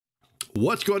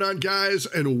What's going on, guys,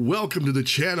 and welcome to the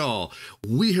channel.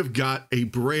 We have got a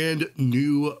brand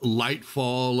new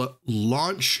Lightfall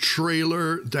launch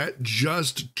trailer that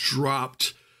just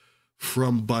dropped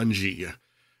from Bungie,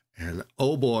 and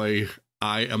oh boy,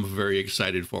 I am very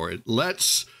excited for it.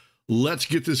 Let's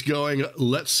get this going.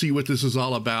 Let's see what this is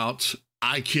all about.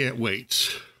 I can't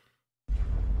wait.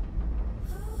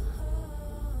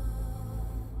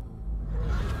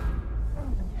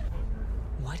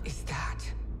 What is that?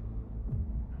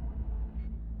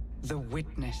 The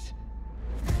witness.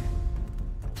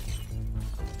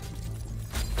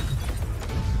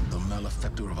 The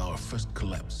malefactor of our first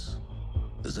collapse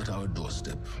is at our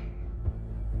doorstep.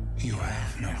 You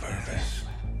have no purpose,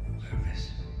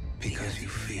 because you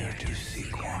fear to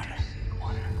seek one.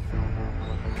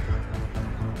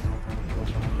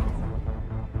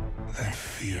 That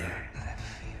fear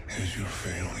is your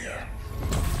failure.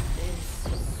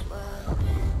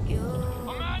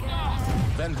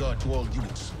 Vanguard to all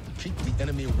units. Keep the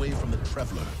enemy away from the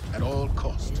Traveler at all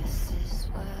costs.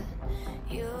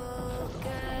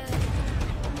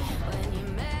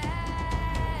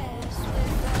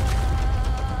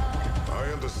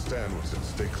 I understand what's at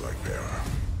stake, Lightbearer.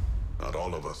 Not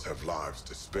all of us have lives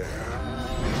to spare.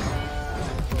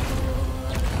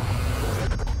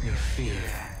 Your fear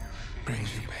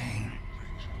brings you pain.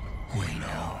 We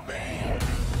know pain.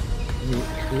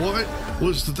 What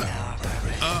was the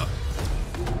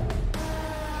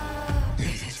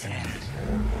Its end.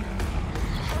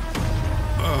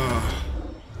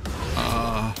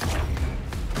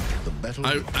 The battle.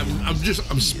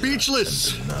 I'm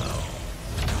speechless. Now.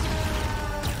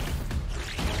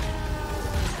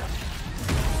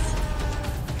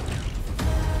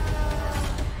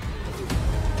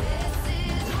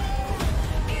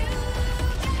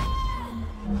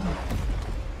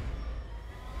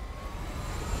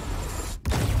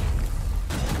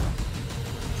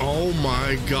 Oh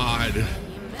my God.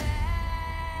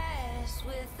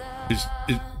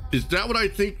 Is that what I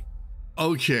think?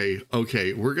 Okay,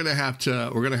 we're gonna have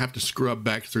to scrub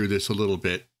back through this a little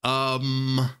bit.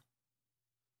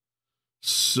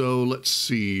 So let's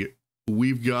see.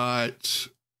 We've got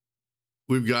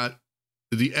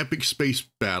the epic space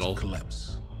battle.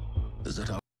 Collapse is at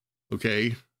our.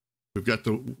 Okay, we've got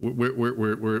the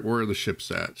where are the ships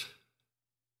at?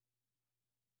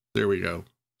 There we go.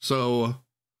 So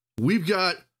we've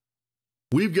got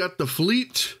the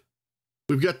fleet.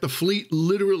 We've got the fleet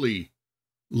literally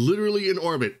in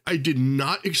orbit. I did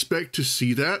not expect to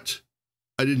see that.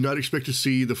 I did not expect to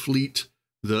see the fleet,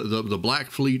 the Black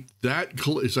Fleet.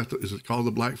 Is it called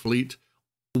the Black Fleet?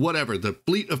 Whatever, the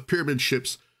fleet of pyramid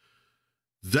ships.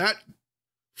 That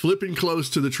flipping close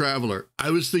to the Traveler. I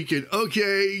was thinking,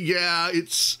 okay, yeah,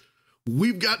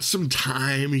 we've got some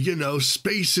time, you know,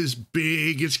 space is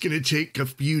big. It's going to take a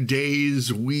few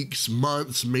days, weeks,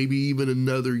 months, maybe even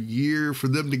another year for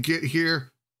them to get here.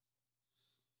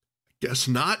 Guess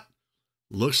not.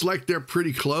 Looks like they're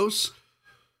pretty close.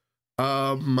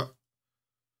 Let's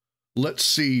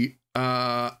see.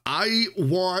 I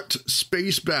want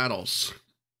space battles.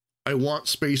 I want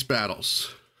space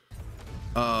battles.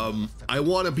 I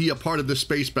want to be a part of the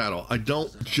space battle. I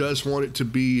don't just want it to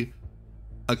be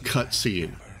a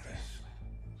cutscene.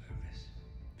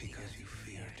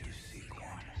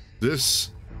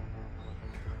 This,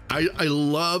 I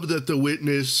love that the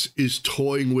witness is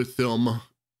toying with them,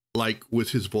 like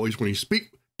with his voice when he speaks.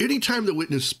 Anytime the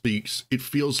witness speaks, it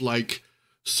feels like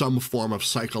some form of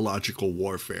psychological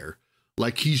warfare.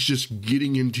 Like he's just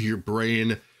getting into your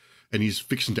brain and he's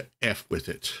fixing to F with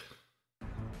it.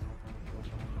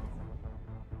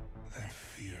 That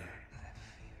fear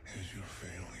is your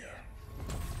failure.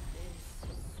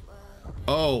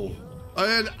 Oh,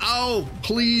 and oh,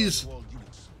 please.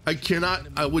 I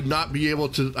would not be able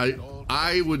to,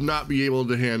 I would not be able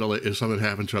to handle it if something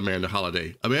happened to Amanda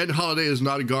Holiday. Amanda Holiday is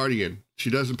not a Guardian. She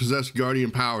doesn't possess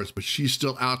Guardian powers, but she's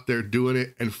still out there doing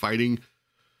it and fighting.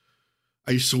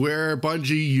 I swear,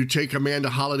 Bungie, you take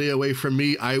Amanda Holiday away from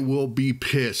me, I will be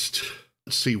pissed.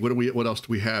 Let's see, what else do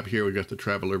we have here? We got the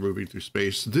Traveler moving through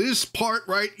space. This part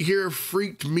right here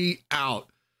freaked me out.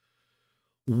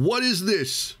 What is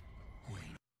this?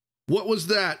 What was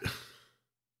that?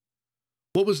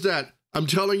 What was that? I'm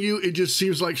telling you, it just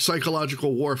seems like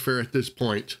psychological warfare at this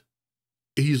point.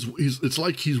 It's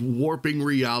like he's warping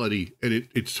reality, and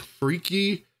it's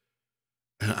freaky,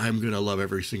 and I'm gonna love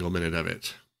every single minute of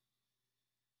it.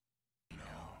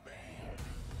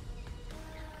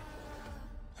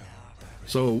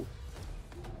 So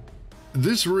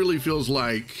this really feels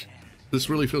like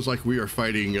we are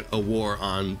fighting a war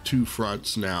on two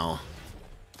fronts now.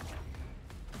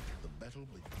 The battle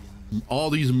begins all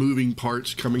these moving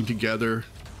parts coming together.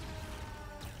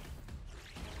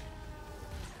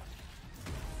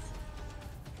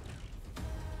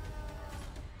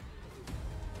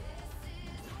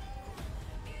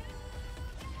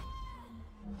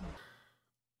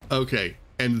 Okay,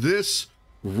 and this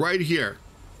right here,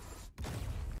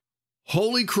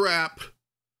 holy crap,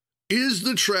 is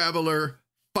the Traveler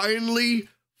finally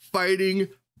fighting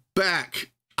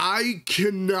back. I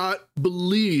cannot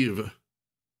believe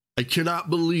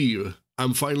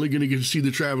I'm finally going to get to see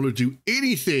the Traveler do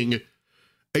anything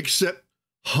except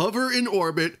hover in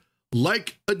orbit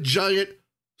like a giant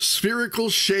spherical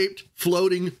shaped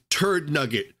floating turd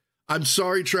nugget. I'm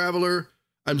sorry, Traveler.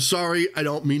 I'm sorry, I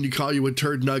don't mean to call you a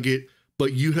turd nugget,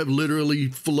 but you have literally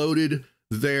floated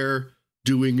there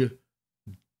doing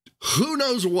who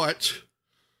knows what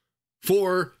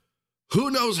for who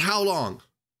knows how long.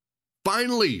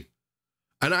 Finally.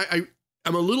 And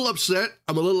I'm a little upset.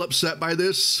 I'm a little upset by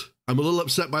this. I'm a little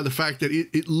upset by the fact that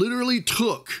it literally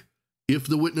took, if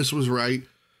the witness was right,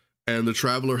 and the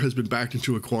Traveler has been backed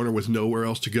into a corner with nowhere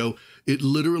else to go, it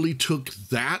literally took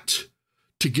that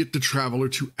to get the Traveler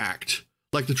to act.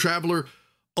 Like the Traveler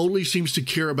only seems to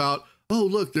care about, oh,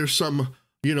 look, there's some,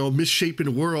 you know,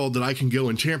 misshapen world that I can go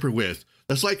and tamper with.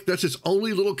 That's its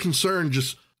only little concern,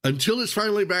 just until it's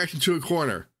finally backed into a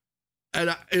corner.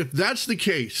 And if that's the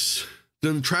case,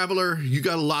 then Traveler, you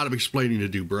got a lot of explaining to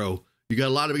do, bro. You got a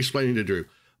lot of explaining to do.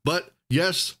 But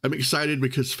yes, I'm excited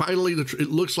because finally it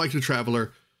looks like the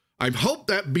Traveler. I hope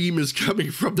that beam is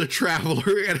coming from the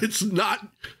Traveler and it's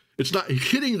not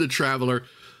hitting the Traveler.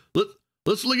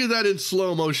 Let's look at that in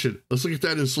slow motion. Let's look at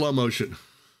that in slow motion.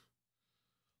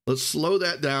 Let's slow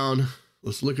that down.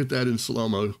 Let's look at that in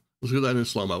slow-mo. Let's look at that in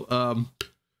slow-mo.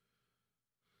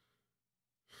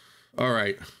 All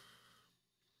right.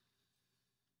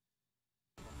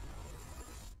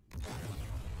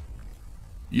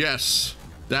 Yes,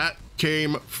 that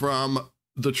came from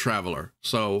the Traveler.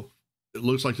 So it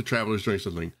looks like the Traveler's doing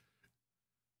something.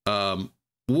 Whoa,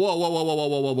 whoa, whoa, whoa, whoa,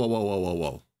 whoa, whoa, whoa, whoa, whoa, whoa,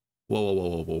 whoa. Whoa, whoa, whoa,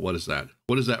 whoa, whoa, what is that?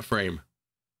 What is that frame?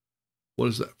 What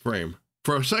is that frame?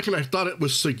 For a second, I thought it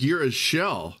was Sagira's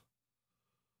shell.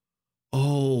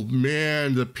 Oh,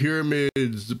 man, the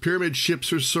pyramids. The pyramid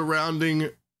ships are surrounding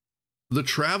the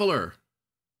Traveler.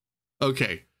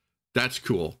 Okay, that's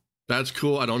cool. That's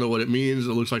cool. I don't know what it means.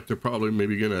 It looks like they're probably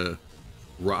maybe going to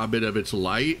rob it of its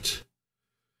light.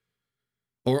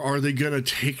 Or are they going to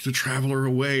take the Traveler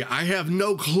away? I have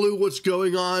no clue what's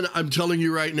going on. I'm telling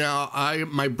you right now,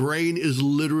 my brain is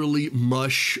literally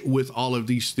mush with all of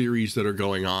these theories that are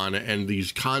going on and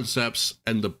these concepts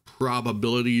and the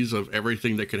probabilities of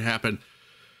everything that could happen.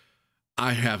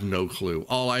 I have no clue.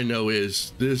 All I know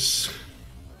is this.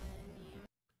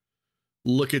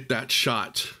 Look at that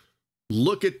shot.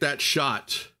 Look at that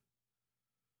shot.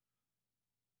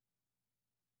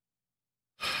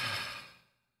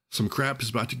 Some crap is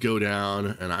about to go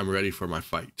down, and I'm ready for my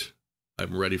fight.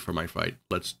 I'm ready for my fight.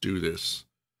 Let's do this.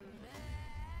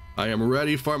 I am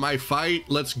ready for my fight.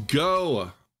 Let's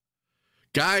go.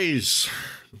 Guys,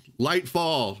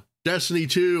 Lightfall, Destiny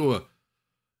 2,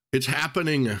 it's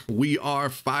happening. We are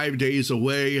 5 days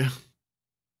away.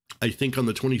 I think on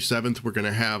the 27th, we're going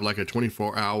to have like a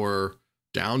 24-hour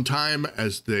downtime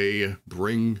as they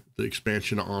bring the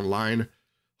expansion online.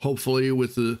 Hopefully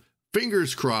with the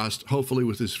fingers crossed, hopefully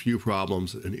with as few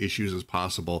problems and issues as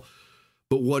possible.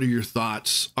 But what are your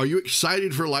thoughts? Are you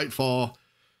excited for Lightfall?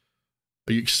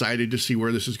 Are you excited to see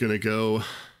where this is going to go?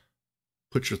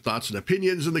 Put your thoughts and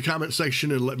opinions in the comment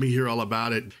section and let me hear all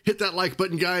about it. Hit that like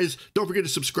button, guys. Don't forget to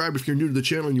subscribe if you're new to the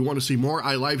channel and you want to see more.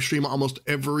 I live stream almost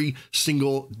every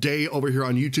single day over here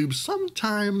on YouTube,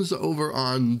 sometimes over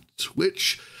on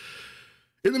Twitch.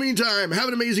 In the meantime, have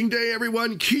an amazing day,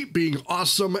 everyone. Keep being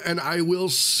awesome, and I will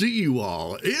see you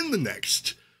all in the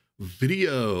next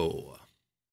video.